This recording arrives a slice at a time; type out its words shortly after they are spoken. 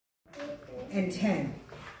and 10.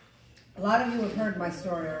 A lot of you have heard my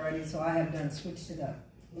story already, so I have done switched it up.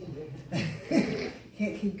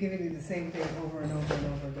 Can't keep giving you the same thing over and over and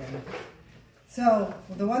over again. So,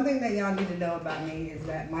 the one thing that y'all need to know about me is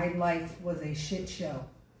that my life was a shit show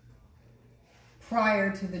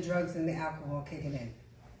prior to the drugs and the alcohol kicking in.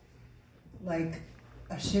 Like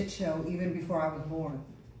a shit show even before I was born.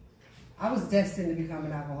 I was destined to become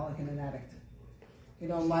an alcoholic and an addict. You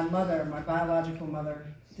know, my mother, my biological mother,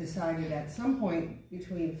 decided at some point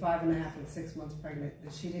between 5.5 and 6 months pregnant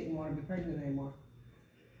that she didn't want to be pregnant anymore.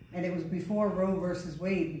 And it was before Roe versus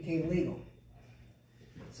Wade became legal.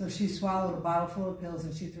 So she swallowed a bottle full of pills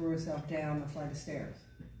and she threw herself down a flight of stairs.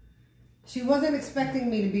 She wasn't expecting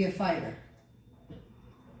me to be a fighter.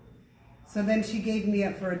 So then she gave me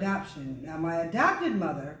up for adoption. Now my adopted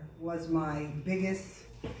mother was my biggest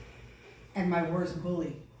and my worst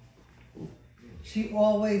bully. She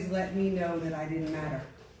always let me know that I didn't matter.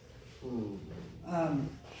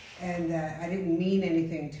 And that I didn't mean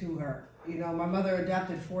anything to her. You know, my mother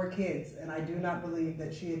adopted 4 kids, and I do not believe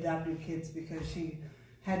that she adopted kids because she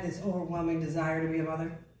had this overwhelming desire to be a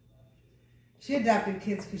mother. She adopted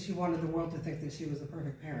kids because she wanted the world to think that she was a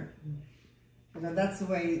perfect parent. You know, that's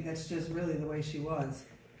just really the way she was.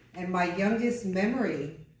 And my youngest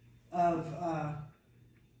memory of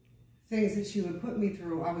things that she would put me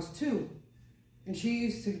through, I was 2. And she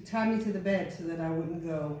used to tie me to the bed so that I wouldn't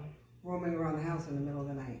go roaming around the house in the middle of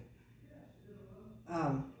the night.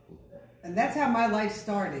 And that's how my life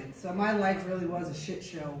started. So my life really was a shit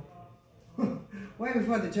show. Way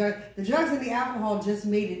before the drugs. The drugs and the alcohol just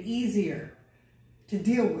made it easier to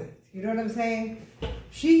deal with. You know what I'm saying?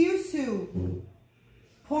 She used to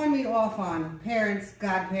pawn me off on parents,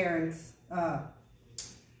 godparents,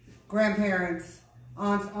 grandparents,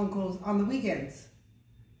 aunts, uncles on the weekends.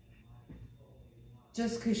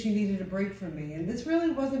 Just because she needed a break from me. And this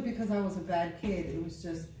really wasn't because I was a bad kid. It was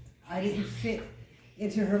just, I didn't fit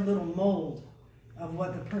into her little mold of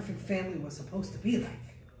what the perfect family was supposed to be like.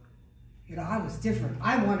 You know, I was different.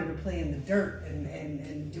 I wanted to play in the dirt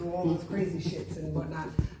and do all those crazy shits and whatnot.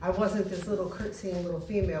 I wasn't this little curtsying little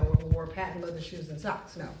female who wore patent leather shoes and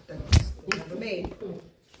socks. No, that was never me.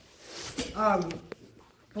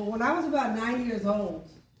 But when I was about 9 years old,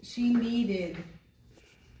 she needed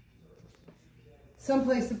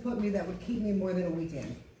someplace to put me that would keep me more than a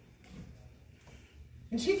weekend.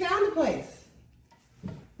 And she found a place.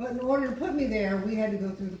 But in order to put me there, we had to go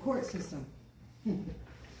through the court system.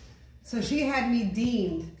 So she had me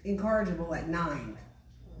deemed incorrigible at 9.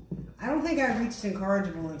 I don't think I reached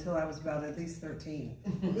incorrigible until I was about at least 13.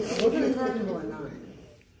 I wasn't incorrigible at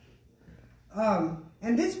 9.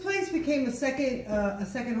 And this place became a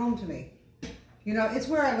second home to me. You know, it's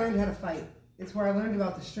where I learned how to fight. It's where I learned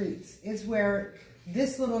about the streets. It's where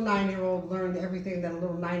this little 9-year-old learned everything that a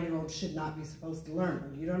little 9-year-old should not be supposed to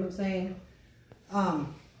learn. You know what I'm saying?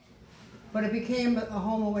 But it became a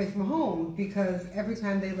home away from home because every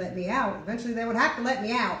time they let me out, eventually they would have to let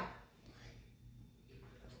me out.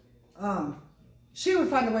 She would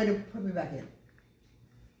find a way to put me back in.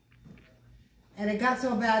 And it got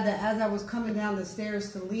so bad that as I was coming down the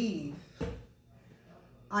stairs to leave,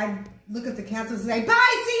 I'd look at the counselor and say,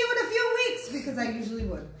 "Bye, see you in a few weeks," because I usually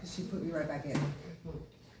would, because she put me right back in.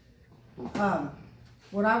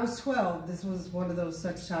 When I was 12, this was one of those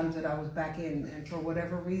such times that I was back in, and for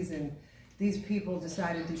whatever reason, these people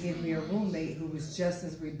decided to give me a roommate who was just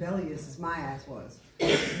as rebellious as my ass was.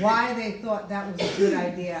 Why they thought that was a good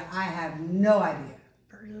idea, I have no idea.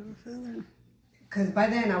 Because by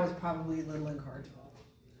then I was probably a little incorrigible.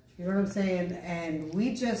 You know what I'm saying? And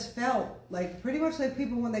we just felt like, pretty much like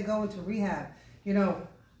people when they go into rehab. You know,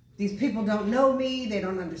 these people don't know me, they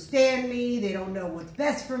don't understand me, they don't know what's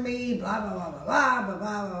best for me, blah, blah, blah, blah, blah, blah,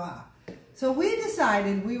 blah, blah. So we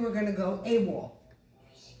decided we were going to go AWOL.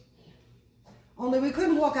 Only we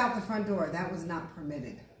couldn't walk out the front door. That was not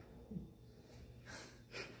permitted.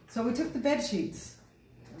 So we took the bed sheets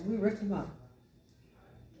and we ripped them up.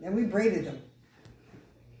 And we braided them.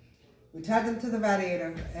 We tied them to the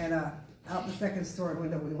radiator and out the second story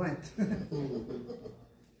window we went.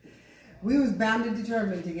 We was bound and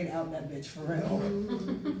determined to get out that bitch for real.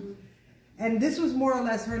 And this was more or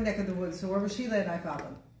less her neck of the woods. So wherever she led, I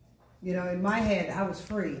followed. You know, in my head, I was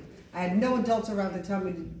free. I had no adults around to tell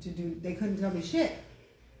me to do, they couldn't tell me shit.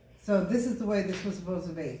 So this is the way this was supposed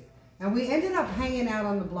to be. And we ended up hanging out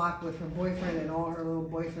on the block with her boyfriend and all her little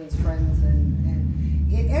boyfriend's friends. And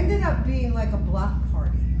it ended up being like a block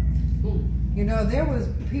party. You know, there was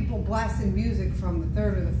people blasting music from the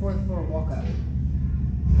 3rd or the 4th floor walk up.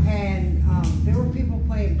 And there were people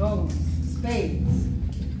playing bones, spades,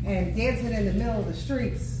 and dancing in the middle of the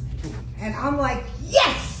streets. And I'm like,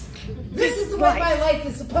 yes! This is what my life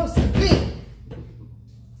is supposed to be.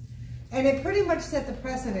 And it pretty much set the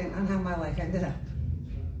precedent on how my life ended up.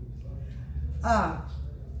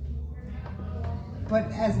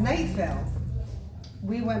 But as night fell,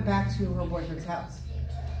 we went back to her boyfriend's house.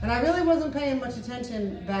 And I really wasn't paying much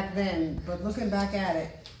attention back then, but looking back at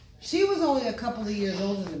it, she was only a couple of years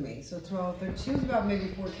older than me, so 12, 13, she was about maybe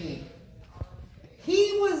 14.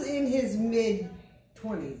 He was in his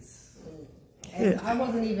mid-20s, and I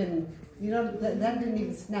wasn't even, that didn't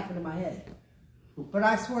even snap into my head. But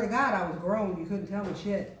I swear to God, I was grown, you couldn't tell me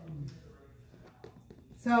shit.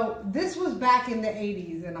 So this was back in the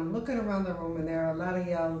 80s, and I'm looking around the room, and there are a lot of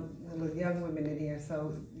young women in here,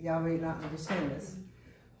 so y'all may not understand this.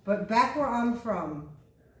 But back where I'm from,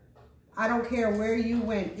 I don't care where you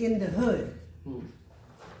went in the hood,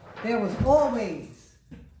 there was always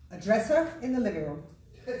a dresser in the living room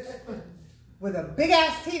with a big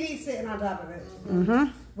ass TV sitting on top of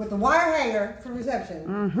it, with the wire hanger for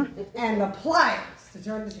reception, and the pliers to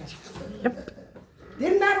turn the channel.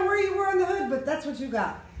 Didn't matter where you were in the hood, but that's what you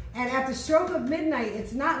got. And at the stroke of midnight,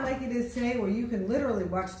 it's not like it is today where you can literally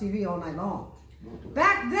watch TV all night long.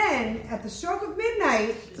 Back then, at the stroke of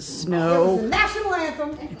midnight, the snow. It was the national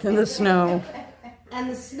anthem. And the snow. And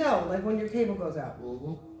the snow, like when your cable goes out.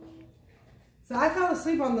 So I fell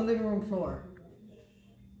asleep on the living room floor.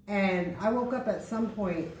 And I woke up at some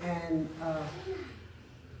point, and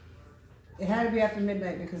it had to be after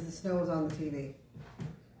midnight because the snow was on the TV.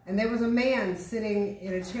 And there was a man sitting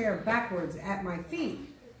in a chair backwards at my feet.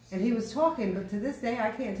 And he was talking, but to this day, I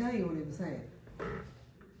can't tell you what he was saying.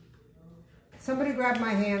 Somebody grabbed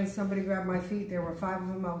my hands, somebody grabbed my feet. There were 5 of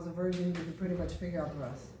them. I was a virgin. You could pretty much figure out the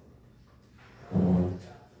rest.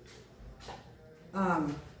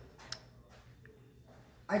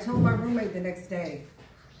 I told my roommate the next day,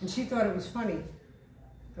 and she thought it was funny.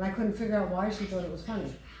 And I couldn't figure out why she thought it was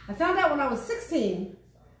funny. I found out when I was 16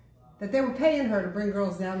 that they were paying her to bring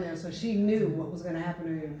girls down there so she knew what was going to happen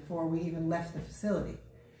to me before we even left the facility.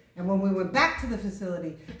 And when we went back to the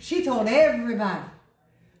facility, she told everybody.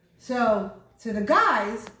 So to the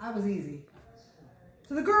guys, I was easy.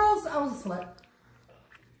 To the girls, I was a slut.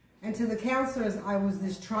 And to the counselors, I was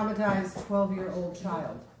this traumatized 12-year-old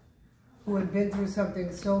child who had been through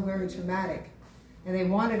something so very traumatic. And they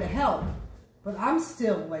wanted to help, but I'm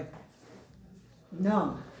still like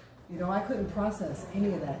numb. I couldn't process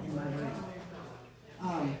any of that in my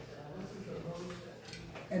brain.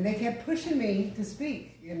 And they kept pushing me to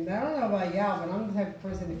speak. And I don't know about y'all, but I'm the type of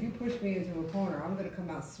person, if you push me into a corner, I'm going to come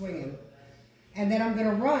out swinging. And then I'm going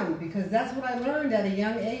to run, because that's what I learned at a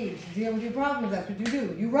young age. To deal with your problems, that's what you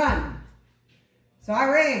do. You run. So I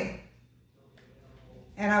ran.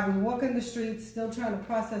 And I would walk in the streets, still trying to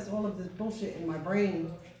process all of this bullshit in my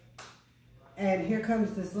brain. And here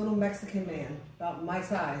comes this little Mexican man, about my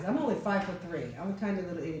size. I'm only 5'3". I'm a tiny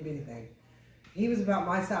little itty bitty thing. He was about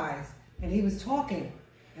my size, and he was talking,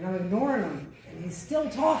 and I'm ignoring him, and he's still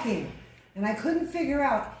talking. And I couldn't figure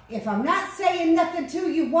out, if I'm not saying nothing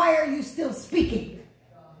to you, why are you still speaking?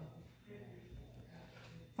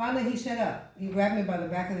 Finally, he shut up. He grabbed me by the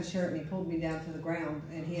back of the shirt, and he pulled me down to the ground,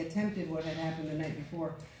 and he attempted what had happened the night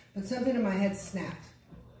before. But something in my head snapped.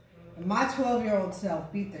 And my 12-year-old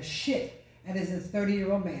self beat the shit out of this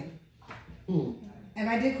 30-year-old man. And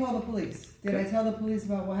I did call the police. Did I tell the police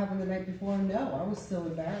about what happened the night before? No, I was still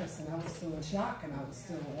embarrassed, and I was still in shock, and I was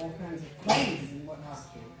still all kinds of crazy and whatnot.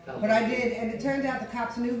 But I did, and it turned out the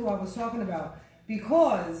cops knew who I was talking about,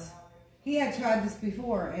 because he had tried this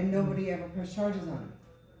before, and nobody ever pressed charges on him.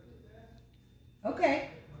 Okay.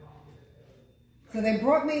 So they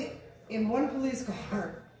brought me in one police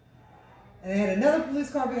car, and they had another police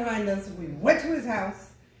car behind us. We went to his house,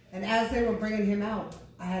 and as they were bringing him out,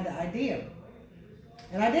 I had to ID him.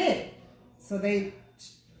 And I did. So they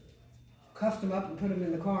cuffed him up and put him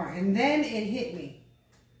in the car. And then it hit me.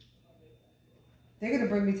 They're going to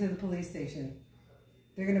bring me to the police station.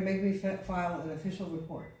 They're going to make me file an official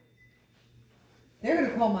report. They're going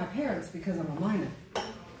to call my parents because I'm a minor.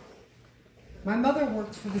 My mother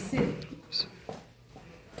worked for the city.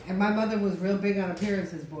 And my mother was real big on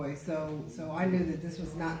appearances, boy. So I knew that this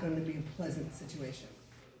was not going to be a pleasant situation.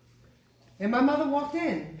 And my mother walked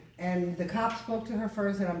in, and the cop spoke to her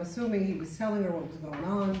first, and I'm assuming he was telling her what was going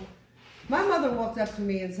on. My mother walked up to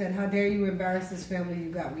me and said, "How dare you embarrass this family you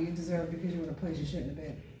got what you deserve because you're in a place you shouldn't have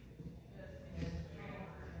been."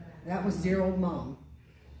 That was dear old mom.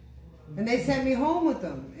 And they sent me home with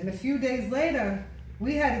them. And a few days later,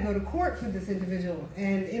 we had to go to court for this individual.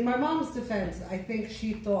 And in my mom's defense, I think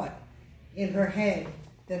she thought in her head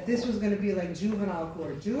that this was going to be like juvenile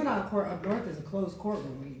court. Juvenile court up north is a closed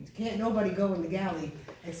courtroom. Can't nobody go in the galley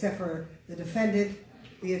except for the defendant,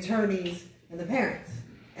 the attorneys, and the parents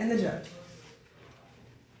and the judge.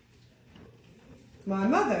 My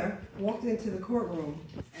mother walked into the courtroom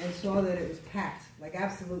and saw that it was packed, like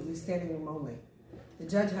absolutely standing room only. The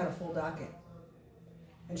judge had a full docket,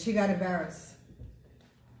 and she got embarrassed.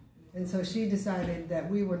 And so she decided that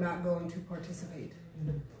we were not going to participate,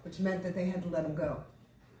 which meant that they had to let him go.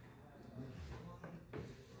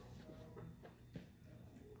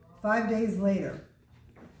 5 days later,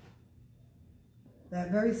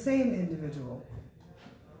 that very same individual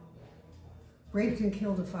raped and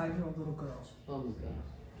killed a 5-year-old little girl. Oh my God.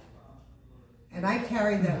 And I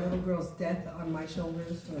carried that little girl's death on my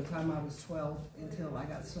shoulders from the time I was 12 until I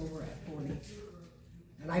got sober at 40.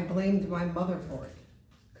 And I blamed my mother for it,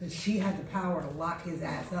 because she had the power to lock his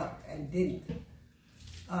ass up and didn't.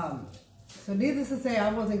 So needless to say,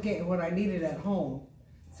 I wasn't getting what I needed at home.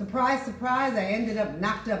 Surprise, surprise, I ended up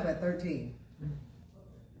knocked up at 13.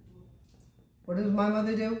 What did my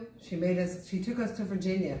mother do? She took us to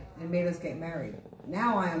Virginia and made us get married.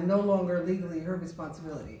 Now I am no longer legally her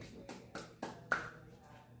responsibility.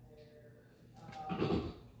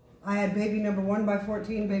 I had baby number 1 by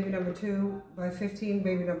 14, baby number 2 by 15,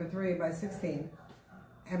 baby number 3 by 16.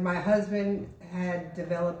 And my husband had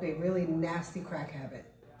developed a really nasty crack habit.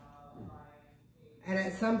 And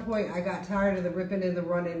at some point, I got tired of the ripping and the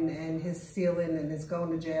running and his stealing and his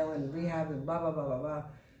going to jail and rehab and blah, blah, blah, blah, blah.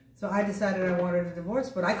 So I decided I wanted a divorce,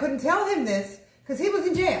 but I couldn't tell him this because he was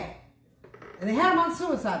in jail. And they had him on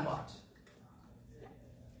suicide watch.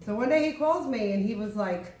 So one day he calls me and he was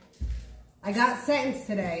like, I got sentenced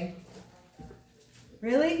today.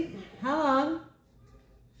 Really? How long?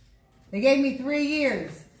 They gave me 3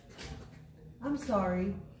 years. I'm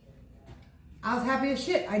sorry. I was happy as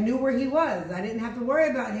shit. I knew where he was. I didn't have to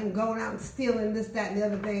worry about him going out and stealing this, that, and the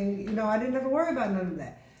other thing. You know, I didn't have to worry about none of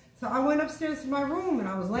that. So I went upstairs to my room and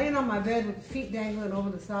I was laying on my bed with the feet dangling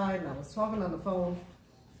over the side and I was talking on the phone.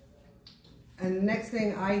 And the next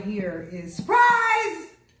thing I hear is,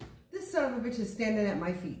 surprise! This son of a bitch is standing at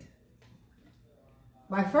my feet.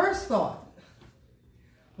 My first thought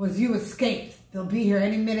was, you escaped. They'll be here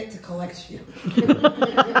any minute to collect you.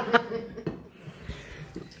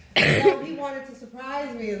 So he wanted to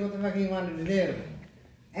surprise me is what the fuck he wanted to do.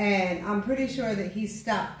 And I'm pretty sure that he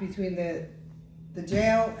stopped between the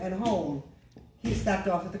jail and home. He stopped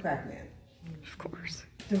off at the crack man. Of course.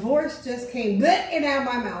 Divorce just came blitting out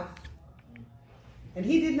of my mouth. And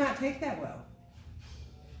he did not take that well.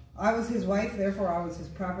 I was his wife, therefore I was his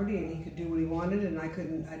property, and he could do what he wanted, and I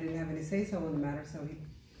didn't have any say-so in the matter, so he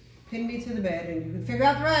pinned me to the bed, and you can figure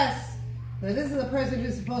out the rest. Now this is a person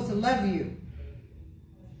who's supposed to love you.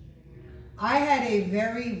 I had a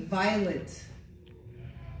very violent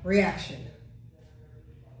reaction.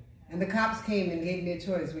 And the cops came and gave me a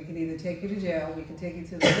choice. We can either take you to jail, we can take you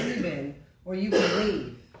to the Lily bin, or you can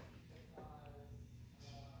leave.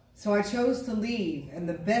 So I chose to leave, and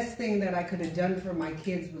the best thing that I could have done for my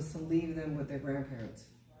kids was to leave them with their grandparents.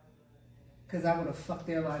 Because I would have fucked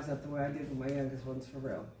their lives up the way I did with my youngest ones, for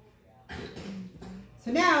real.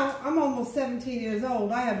 So now, I'm almost 17 years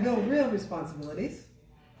old. I have no real responsibilities.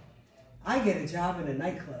 I get a job in a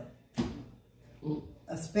nightclub.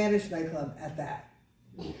 A Spanish nightclub at that.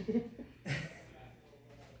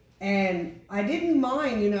 And I didn't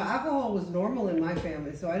mind, you know, alcohol was normal in my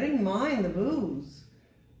family, so I didn't mind the booze.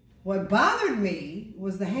 What bothered me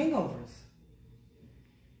was the hangovers.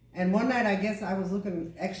 And one night, I guess I was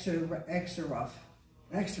looking extra rough,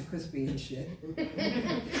 extra crispy and shit.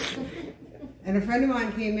 And a friend of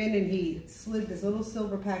mine came in and he slid this little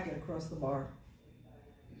silver packet across the bar.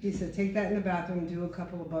 He said, take that in the bathroom, do a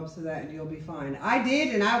couple of bumps of that, and you'll be fine. I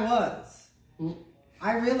did, and I was.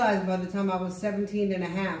 I realized by the time I was 17 and a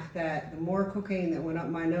half that the more cocaine that went up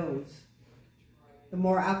my nose, the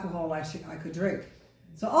more alcohol I could drink.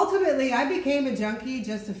 So ultimately, I became a junkie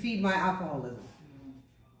just to feed my alcoholism.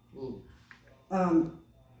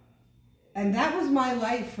 And that was my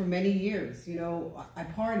life for many years. You know, I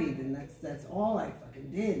partied, and that's all I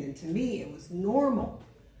fucking did. And to me, it was normal.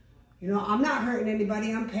 You know, I'm not hurting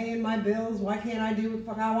anybody. I'm paying my bills. Why can't I do what the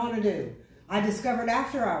fuck I want to do? I discovered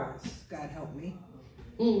after hours. God help me.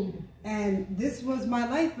 And this was my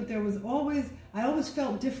life, but there was I always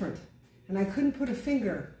felt different. And I couldn't put a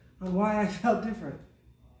finger on why I felt different.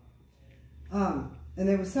 And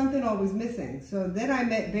there was something always missing. So then I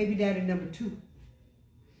met baby daddy number 2.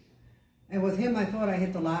 And with him, I thought I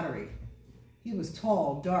hit the lottery. He was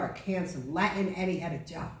tall, dark, handsome, Latin, and he had a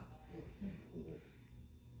job.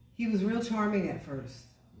 He was real charming at first,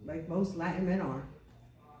 like most Latin men are.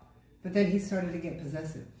 But then he started to get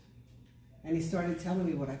possessive. And he started telling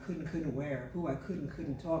me what I couldn't wear, who I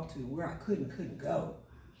couldn't talk to, where I couldn't go.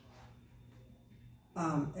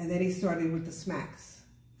 And then he started with the smacks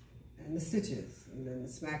and the stitches. And then the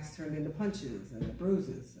smacks turned into punches and the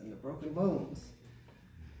bruises and the broken bones.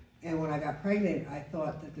 And when I got pregnant, I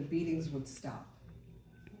thought that the beatings would stop.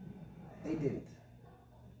 They didn't.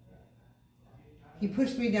 He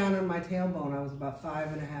pushed me down on my tailbone. I was about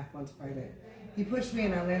 5.5 months pregnant. He pushed me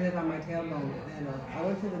and I landed on my tailbone. And I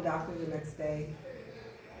went to the doctor the next day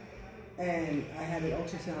and I had an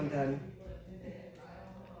ultrasound done.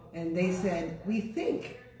 And they said, we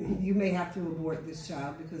think you may have to abort this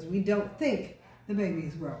child because we don't think the baby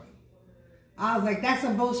is growing. I was like, that's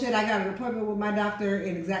some bullshit. I got an appointment with my doctor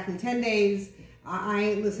in exactly 10 days. I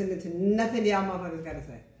ain't listening to nothing y'all motherfuckers got to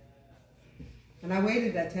say. And I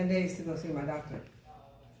waited that 10 days to go see my doctor.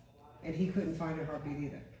 And he couldn't find a heartbeat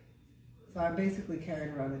either. So I basically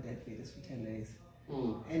carried around a dead fetus for 10 days.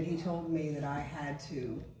 And he told me that I had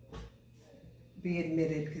to be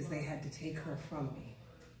admitted because they had to take her from me.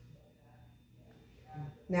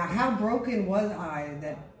 Now, how broken was I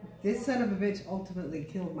that this son of a bitch ultimately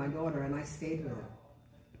killed my daughter and I stayed with him?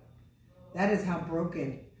 That is how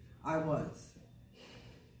broken I was.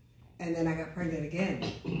 And then I got pregnant again.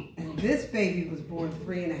 And this baby was born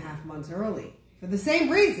 3.5 months early for the same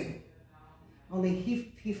reason. Only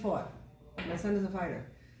he fought. My son is a fighter.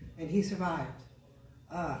 And he survived.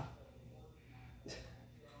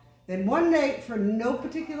 Then one night, for no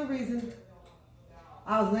particular reason,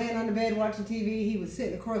 I was laying on the bed watching TV. He was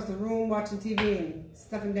sitting across the room watching TV and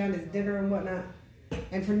stuffing down his dinner and whatnot.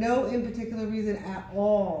 And for no in particular reason at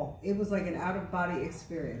all, it was like an out-of-body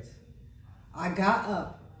experience. I got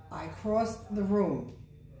up. I crossed the room.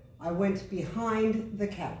 I went behind the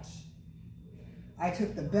couch. I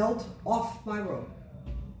took the belt off my robe.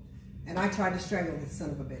 And I tried to strangle this son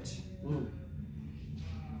of a bitch.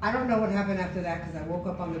 I don't know what happened after that because I woke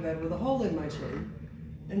up on the bed with a hole in my chin.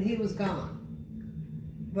 And he was gone.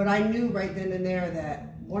 But I knew right then and there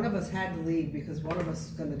that one of us had to leave because one of us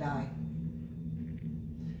was going to die.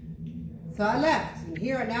 So I left. And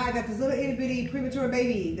here now I got this little itty bitty premature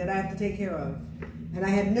baby that I have to take care of. And I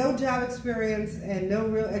had no job experience and no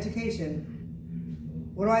real education.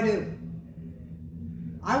 What do?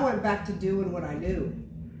 I went back to doing what I knew.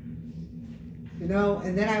 You know,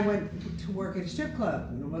 and then I went to work at a strip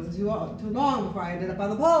club. And it wasn't too long before I ended up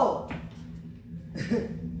on the pole.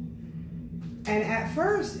 And at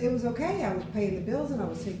first, it was okay. I was paying the bills and I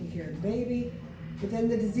was taking care of the baby. But then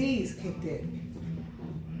the disease kicked in.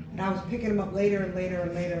 And I was picking him up later and later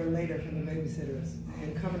and later and later from the babysitters.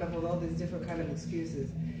 And coming up with all these different kind of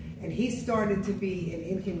excuses. And he started to be an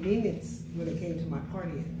inconvenience when it came to my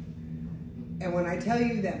partying. And when I tell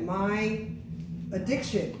you that my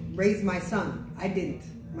addiction raised my son, I didn't.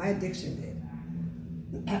 My addiction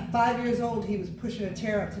did. At 5 years old, he was pushing a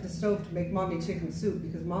chair up to the stove to make mommy chicken soup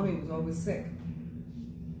because mommy was always sick.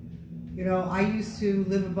 You know, I used to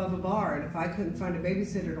live above a bar, and if I couldn't find a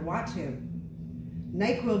babysitter to watch him,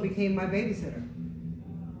 NyQuil became my babysitter.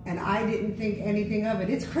 And I didn't think anything of it.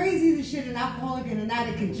 It's crazy the shit an alcoholic and an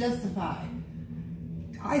addict can justify.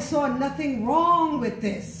 I saw nothing wrong with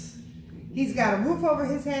this. He's got a roof over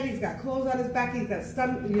his head, he's got clothes on his back, he's got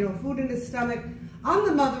food in his stomach. I'm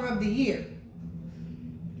the mother of the year.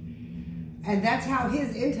 And that's how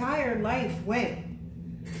his entire life went.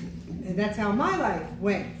 And that's how my life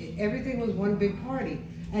went. Everything was one big party.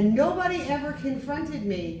 And nobody ever confronted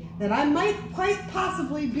me that I might quite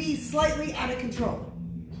possibly be slightly out of control.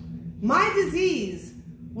 My disease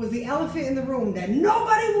was the elephant in the room that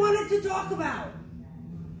nobody wanted to talk about.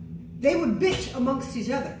 They would bitch amongst each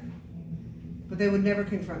other, but they would never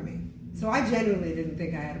confront me. So I genuinely didn't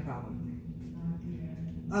think I had a problem.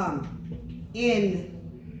 In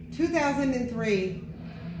 2003,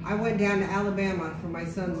 I went down to Alabama for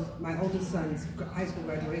my oldest son's high school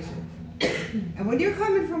graduation. And when you're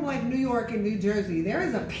coming from like New York and New Jersey, there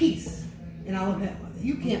is a peace in Alabama that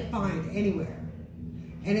you can't find anywhere.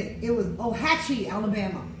 And it was Ohatchee,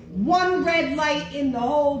 Alabama. One red light in the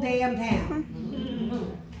whole damn town.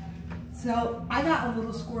 So I got a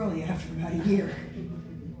little squirrely after about a year.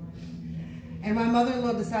 And my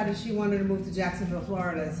mother-in-law decided she wanted to move to Jacksonville,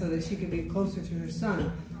 Florida so that she could be closer to her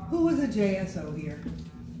son, who was a JSO here.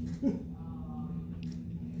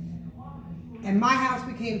 And my house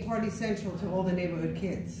became party central to all the neighborhood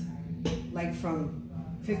kids, like from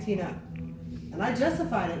 15 up. And I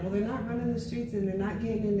justified it. Well, they're not running the streets and they're not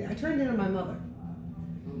getting in there. I turned into my mother.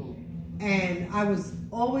 And I was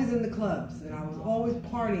always in the clubs and I was always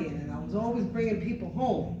partying and I was always bringing people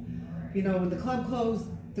home. You know, when the club closed,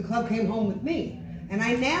 the club came home with me. And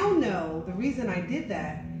I now know the reason I did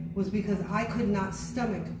that was because I could not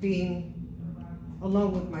stomach being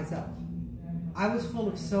alone with myself. I was full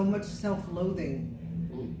of so much self-loathing,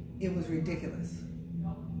 it was ridiculous.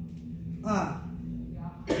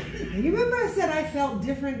 You remember I said I felt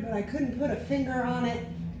different, but I couldn't put a finger on it?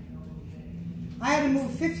 I had to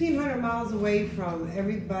move 1,500 miles away from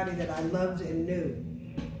everybody that I loved and knew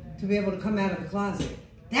to be able to come out of the closet.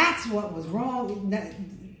 That's what was wrong.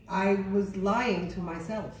 I was lying to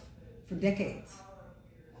myself for decades.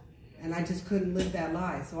 And I just couldn't live that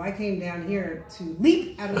lie. So I came down here to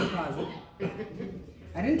leap out of the closet.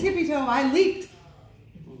 I didn't tippy toe, I leaped.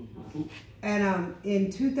 And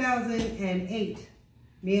in 2008,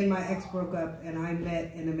 me and my ex broke up, and I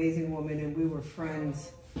met an amazing woman, and we were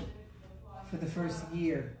friends for the first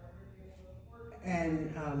year.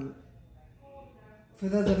 And for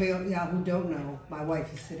those of y'all who don't know, my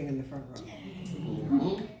wife is sitting in the front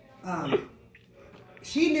row.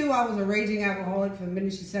 She knew I was a raging alcoholic from the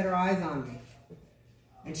minute she set her eyes on me.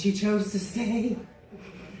 And she chose to stay.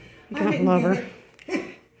 I love her.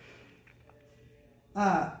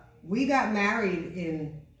 We got married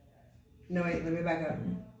in, no wait, let me back up.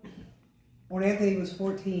 When Anthony was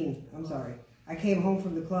 14, I'm sorry, I came home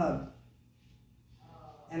from the club.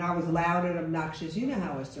 And I was loud and obnoxious. You know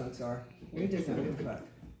how us drunks are. We just don't give a fuck.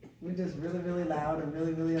 We're just really, really loud and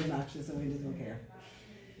really, really obnoxious, and we just don't care.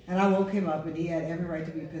 And I woke him up, and he had every right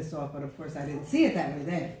to be pissed off, but of course I didn't see it that way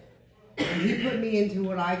then. And he put me into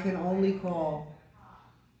what I can only call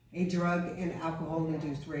a drug and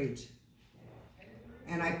alcohol-induced rage.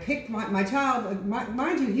 And I picked my child,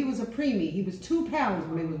 mind you, he was a preemie. He was 2 pounds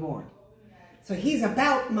when he was born. So he's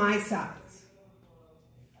about my size.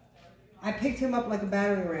 I picked him up like a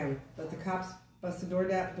battering ram that the cops busted doors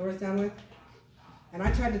down with. And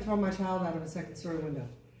I tried to throw my child out of a second-story window.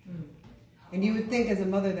 And you would think as a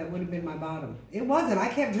mother that would have been my bottom. It wasn't. I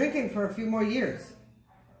kept drinking for a few more years.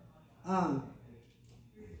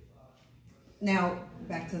 Now,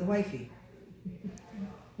 back to the wifey.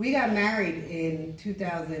 We got married in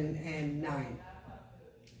 2009.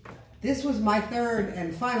 This was my third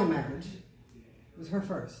and final marriage. It was her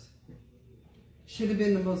first. Should have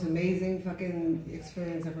been the most amazing fucking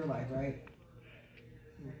experience of her life, right?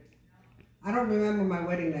 I don't remember my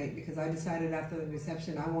wedding night because I decided after the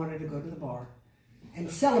reception I wanted to go to the bar and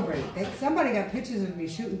celebrate. Somebody got pictures of me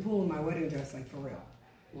shooting pool in my wedding dress, like for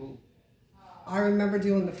real. I remember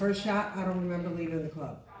doing the first shot. I don't remember leaving the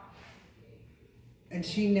club. And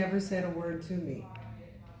she never said a word to me.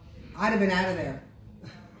 I'd have been out of there.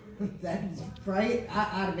 That's right.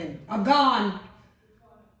 I'd have been, I'm gone.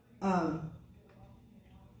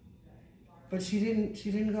 But she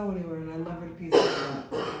didn't go anywhere, and I love her to pieces.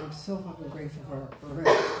 I'm so fucking grateful for her.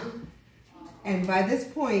 And by this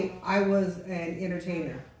point, I was an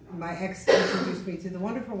entertainer. My ex introduced me to the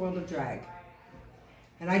wonderful world of drag.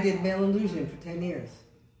 And I did male illusion for 10 years.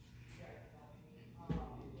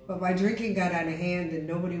 But my drinking got out of hand, and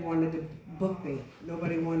nobody wanted to book me.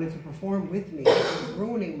 Nobody wanted to perform with me. It was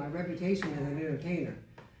ruining my reputation as an entertainer.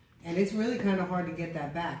 And it's really kind of hard to get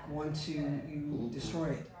that back once you destroy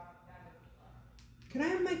it. Can I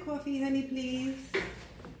have my coffee, honey, please?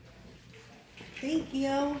 Thank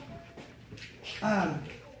you.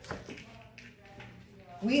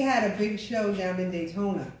 We had a big show down in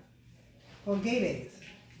Daytona called Gay Days.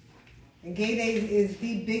 And Gay Days is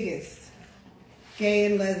the biggest gay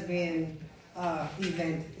and lesbian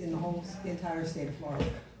event in the whole entire state of Florida.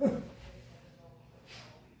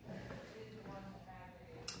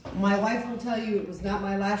 My wife will tell you it was not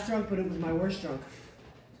my last drunk, but it was my worst drunk.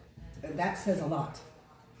 And that says a lot.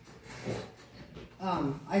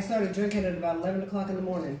 I started drinking at about 11 o'clock in the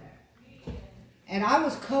morning. And I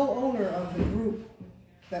was co-owner of the group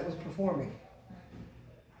that was performing.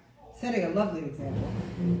 Setting a lovely example.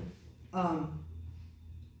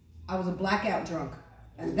 I was a blackout drunk.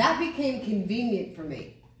 And that became convenient for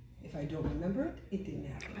me. If I don't remember it, it didn't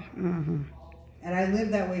happen. And I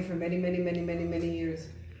lived that way for many, many, many, many, many years.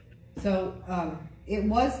 So it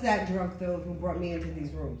was that drunk, though, who brought me into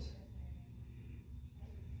these rooms.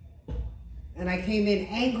 And I came in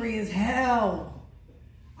angry as hell.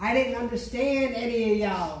 I didn't understand any of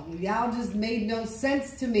y'all. Y'all just made no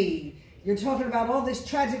sense to me. You're talking about all this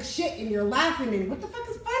tragic shit and you're laughing and what the fuck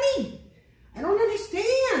is funny? I don't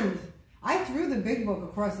understand. I threw the big book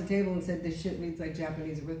across the table and said this shit reads like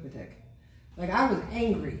Japanese arithmetic. Like, I was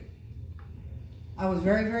angry. I was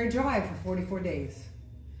very, very dry for 44 days.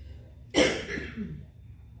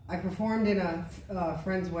 I performed in a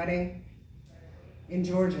friend's wedding in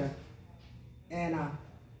Georgia. And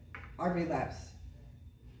I relapsed.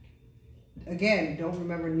 Again, don't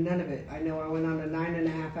remember none of it. I know I went on a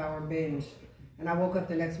 9.5-hour binge. And I woke up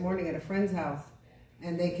the next morning at a friend's house.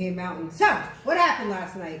 And they came out and, so, what happened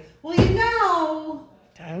last night? Well, you know,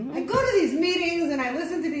 I go to these meetings and I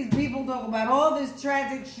listen to these people talk about all this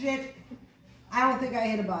tragic shit. I don't think I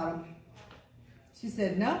hit a bottom. She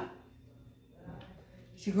said, no.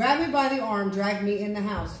 She grabbed me by the arm, dragged me in the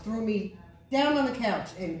house, threw me down on the couch,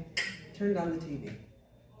 and turned on the TV.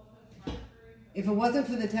 If it wasn't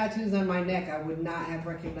for the tattoos on my neck, I would not have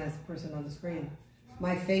recognized the person on the screen.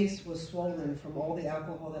 My face was swollen from all the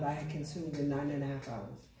alcohol that I had consumed in 9.5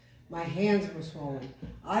 hours. My hands were swollen.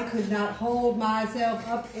 I could not hold myself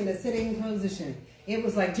up in a sitting position. It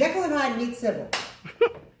was like Jekyll and Hyde meet Sybil.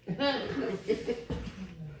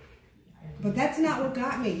 But that's not what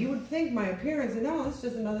got me. You would think my appearance, and no, it's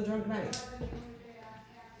just another drunk night.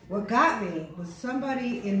 What got me was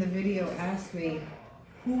somebody in the video asked me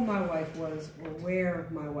who my wife was or where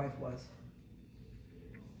my wife was.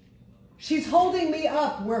 She's holding me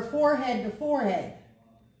up. We're forehead to forehead.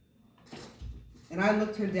 And I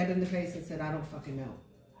looked her dead in the face and said, I don't fucking know.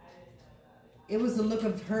 It was the look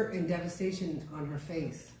of hurt and devastation on her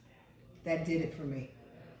face that did it for me.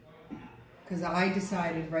 Because I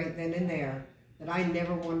decided right then and there that I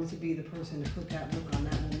never wanted to be the person to put that look on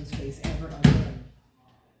that woman's face ever again.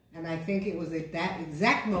 And I think it was at that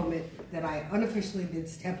exact moment that I unofficially did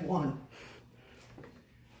step one.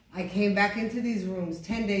 I came back into these rooms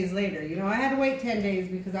 10 days later. You know, I had to wait 10 days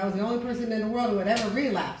because I was the only person in the world who would ever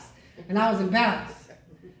relapse. And I was embarrassed.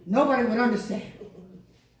 Nobody would understand.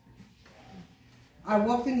 I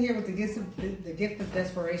walked in here with the gift of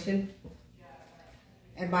desperation.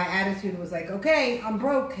 And my attitude was like, okay, I'm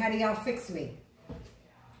broke. How do y'all fix me?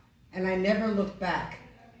 And I never looked back.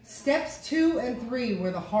 Steps 2 and 3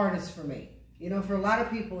 were the hardest for me. You know, for a lot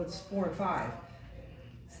of people, it's 4 and 5.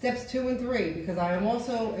 Steps 2 and 3, because I am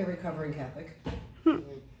also a recovering Catholic.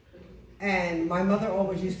 And my mother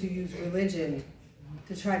always used to use religion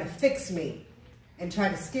to try to fix me and try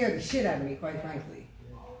to scare the shit out of me, quite frankly.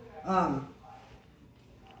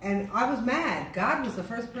 And I was mad. God was the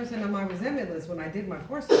first person on my resentment list when I did my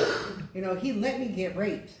courses. You know, he let me get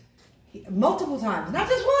raped. Multiple times. Not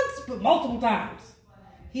just once, but multiple times.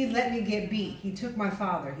 He let me get beat. He took my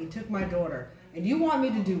father. He took my daughter. And you want me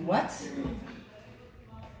to do what?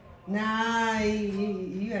 Nah,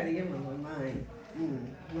 you gotta give me mine.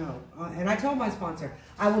 No. And I told my sponsor,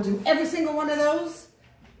 I will do every single one of those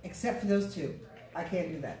except for those 2. I can't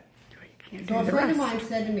do that. So a friend of mine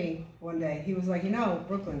said to me one day, he was like, you know,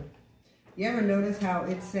 Brooklyn, you ever notice how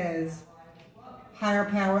it says higher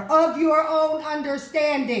power of your own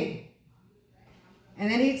understanding? And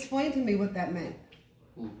then he explained to me what that meant.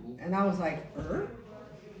 And I was like,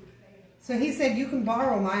 So he said, you can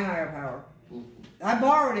borrow my higher power. I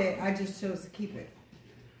borrowed it. I just chose to keep it.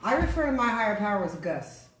 I refer to my higher power as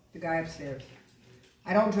Gus, the guy upstairs.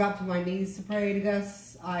 I don't drop to my knees to pray to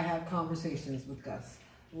Gus. I have conversations with Gus.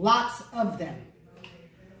 Lots of them.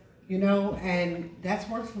 You know, and that's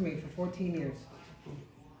worked for me for 14 years.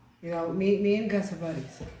 You know, me and Gus are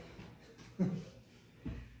buddies.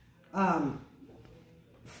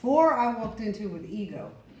 4 I walked into with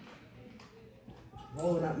ego.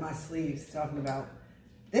 Rolling up my sleeves, talking about,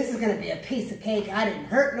 this is going to be a piece of cake. I didn't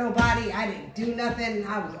hurt nobody. I didn't do nothing.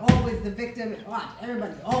 I was always the victim. Watch,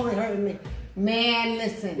 everybody's always hurting me. Man,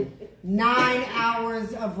 listen. 9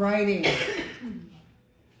 hours of writing.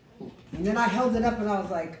 And then I held it up and I was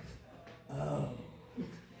like, oh.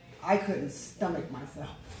 I couldn't stomach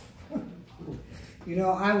myself. You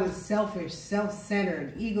know, I was selfish,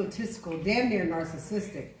 self-centered, egotistical, damn near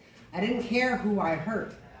narcissistic. I didn't care who I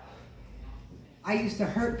hurt. I used to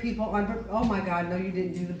hurt people on, oh my God, no, you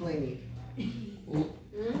didn't do the blaming.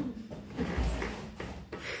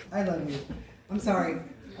 I love you. I'm sorry.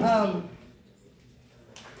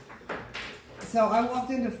 So I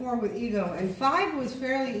walked into 4 with ego, and 5 was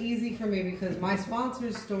fairly easy for me because my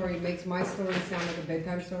sponsor's story makes my story sound like a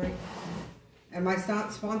bedtime story. And my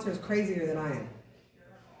sponsor is crazier than I am.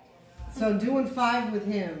 So doing 5 with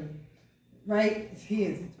him, right? He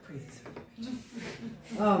is crazy.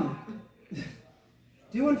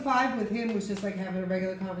 Doing 5 with him was just like having a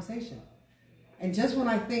regular conversation. And just when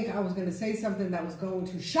I think I was going to say something that was going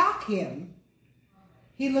to shock him,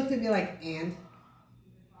 he looked at me like, and?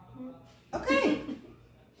 Okay,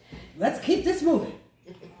 let's keep this moving.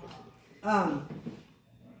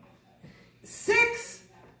 6,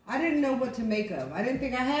 I didn't know what to make of. I didn't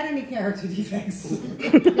think I had any character defects.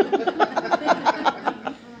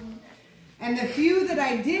 And the few that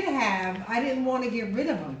I did have, I didn't want to get rid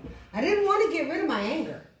of them. I didn't want to get rid of my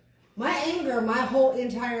anger. My anger, my whole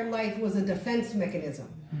entire life was a defense mechanism.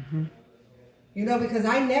 You know, because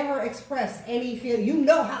I never expressed any feeling. You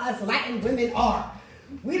know how us Latin women are.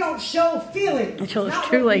 We don't show feelings. Until it's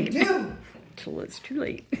too late. Do. Until it's too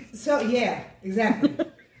late. So, yeah, exactly.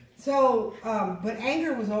 So, but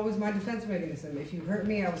anger was always my defense mechanism. If you hurt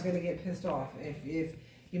me, I was going to get pissed off. If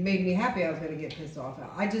You made me happy I was going to get pissed off.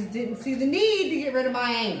 I just didn't see the need to get rid of my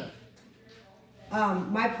anger.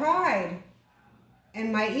 My pride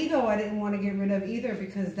and my ego I didn't want to get rid of either,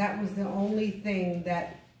 because that was the only thing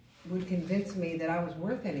that would convince me that I was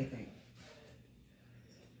worth anything.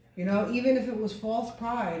 You know, even if it was false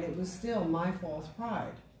pride, it was still my false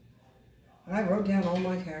pride. And I wrote down all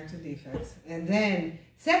my character defects. And then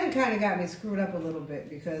 7 kind of got me screwed up a little bit,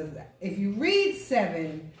 because if you read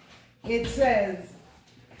 7, it says,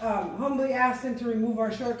 humbly ask him to remove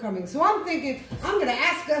our shortcomings. So I'm thinking, I'm going to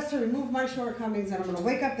ask us to remove my shortcomings, and I'm going to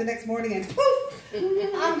wake up the next morning and poof,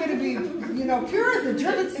 I'm going to be, you know, pure as the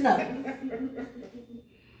driven snow.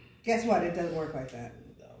 Guess what? It doesn't work like that.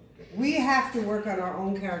 We have to work on our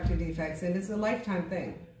own character defects, and it's a lifetime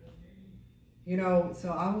thing. You know, so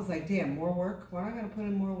I was like, damn, more work? Why do I got to put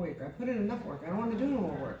in more work? I put in enough work. I don't want to do no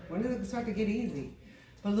more work. When did it start to get easy?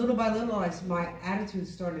 But little by little, my attitude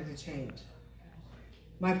started to change.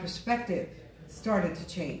 My perspective started to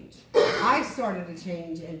change. I started to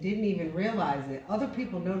change and didn't even realize it. Other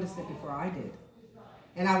people noticed it before I did.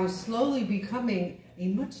 And I was slowly becoming a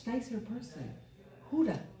much nicer person.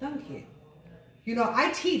 Who'da thunk it? You know,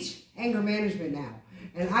 I teach anger management now.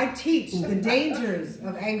 And I teach the dangers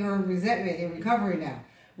of anger and resentment in recovery now.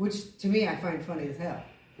 Which, to me, I find funny as hell.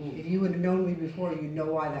 If you would have known me before, you'd know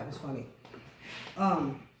why that was funny.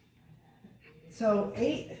 So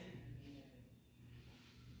 8...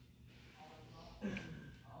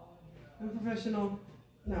 Unprofessional.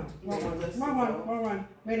 No, wrong one.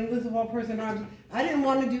 Made a list of all personalities. I didn't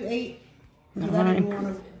want to do 8 because I didn't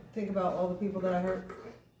want to think about all the people that I hurt.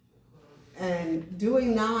 And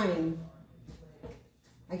doing 9,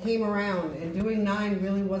 I came around, and doing 9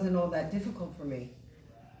 really wasn't all that difficult for me,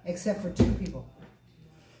 except for 2 people.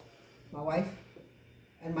 My wife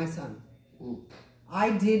and my son.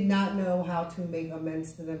 I did not know how to make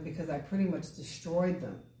amends to them because I pretty much destroyed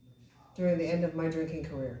them during the end of my drinking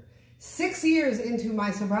career. 6 years into my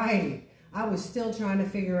sobriety, I was still trying to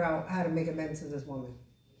figure out how to make amends to this woman.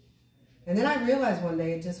 And then I realized one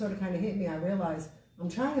day, it just sort of kind of hit me, I realized I'm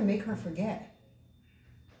trying to make her forget.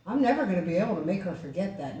 I'm never going to be able to make her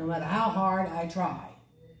forget that, no matter how hard I try.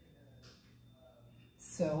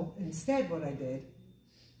 So instead what I did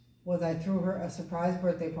was I threw her a surprise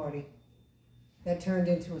birthday party that turned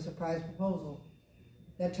into a surprise proposal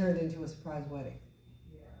that turned into a surprise wedding.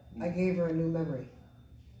 I gave her a new memory.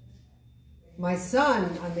 My son,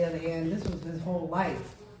 on the other hand, this was his whole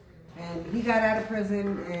life. And he got out of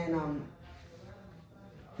prison, and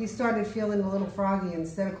he started feeling a little froggy.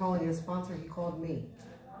 Instead of calling his sponsor, he called me.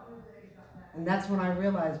 And that's when I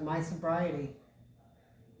realized my sobriety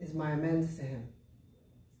is my amends to him.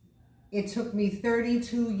 It took me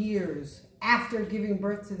 32 years after giving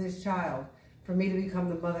birth to this child for me to become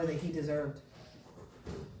the mother that he deserved.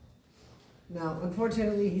 Now,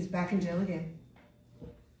 unfortunately, he's back in jail again.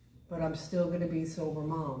 But I'm still going to be sober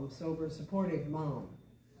mom, sober, supportive mom,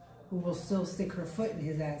 who will still stick her foot in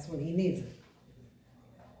his ass when he needs it.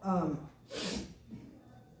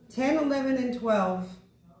 10, 11, and 12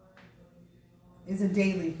 is a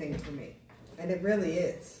daily thing for me. And it really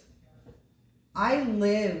is. I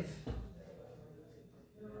live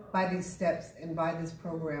by these steps and by this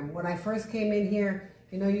program. When I first came in here,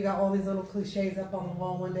 you know, you got all these little cliches up on the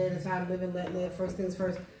wall, one day at a time, live and let live, first things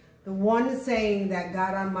first. The one saying that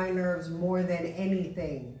got on my nerves more than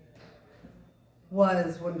anything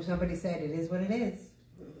was when somebody said, it is what it is.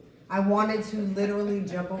 I wanted to literally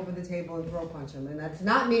jump over the table and throw punch him. And that's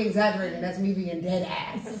not me exaggerating, that's me being dead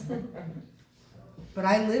ass. But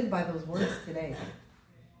I live by those words today.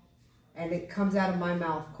 And it comes out of my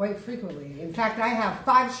mouth quite frequently. In fact, I have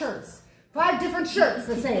 5 shirts, 5 different shirts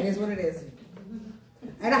that say it is what it is.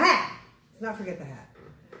 And a hat. Let's not forget the hat.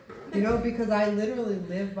 You know, because I literally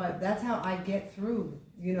live by, that's how I get through,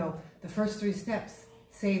 you know, the first 3 steps,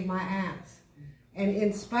 save my ass. And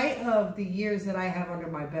in spite of the years that I have under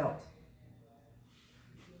my belt,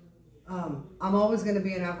 I'm always going to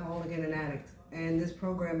be an alcoholic and an addict. And this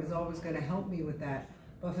program is always going to help me with that.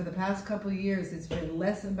 But for the past couple of years, it's been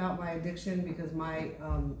less about my addiction because my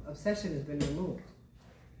obsession has been removed.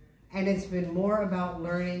 And it's been more about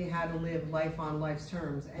learning how to live life on life's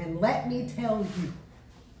terms. And let me tell you,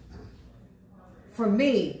 for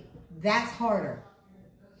me, that's harder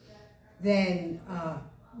than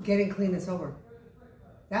getting clean and sober.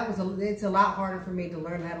 It's a lot harder for me to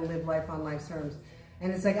learn how to live life on life's terms.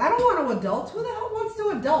 And it's like, I don't want to adult. Who the hell wants to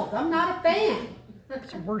adult? I'm not a fan.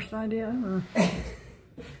 That's the worst idea ever.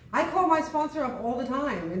 I call my sponsor up all the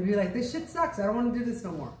time and be like, this shit sucks. I don't want to do this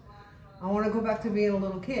no more. I want to go back to being a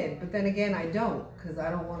little kid. But then again, I don't, because I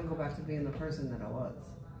don't want to go back to being the person that I was.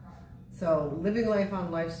 So living life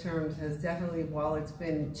on life's terms has definitely, while it's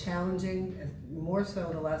been challenging, more so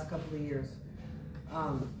the last couple of years,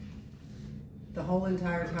 the whole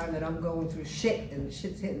entire time that I'm going through shit and the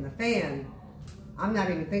shit's hitting the fan, I'm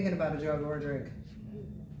not even thinking about a drug or a drink.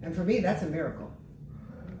 And for me, that's a miracle.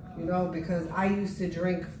 You know, because I used to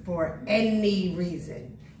drink for any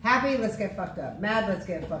reason. Happy, let's get fucked up. Mad, let's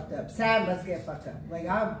get fucked up. Sad, let's get fucked up. Like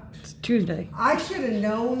It's Tuesday. I should have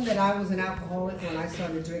known that I was an alcoholic when I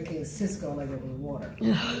started drinking Cisco like it was water.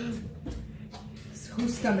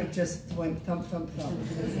 Whose stomach just went thump, thump, thump?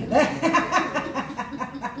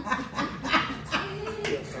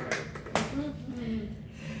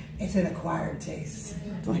 It's an acquired taste.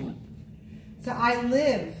 So I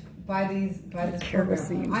live by this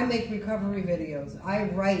program. I make recovery videos. I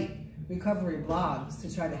write recovery blogs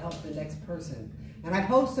to try to help the next person. And I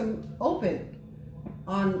post them open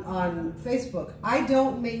on Facebook. I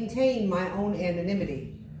don't maintain my own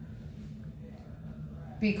anonymity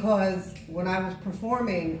because when I was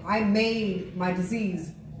performing, I made my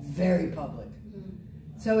disease very public.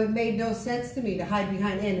 So it made no sense to me to hide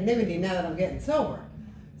behind anonymity now that I'm getting sober.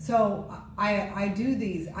 So I do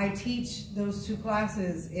these. I teach those 2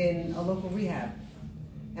 classes in a local rehab.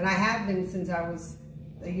 And I have been since I was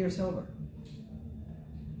a year sober.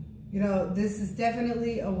 You know, this is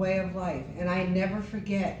definitely a way of life. And I never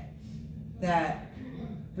forget that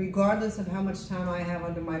regardless of how much time I have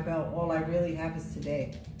under my belt, all I really have is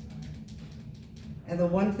today. And the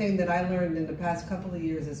one thing that I learned in the past couple of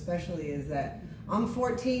years especially is that I'm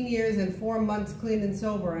 14 years and 4 months clean and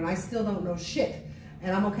sober and I still don't know shit.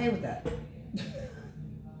 And I'm okay with that.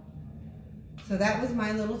 So that was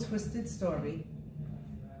my little twisted story.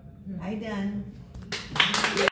 I done.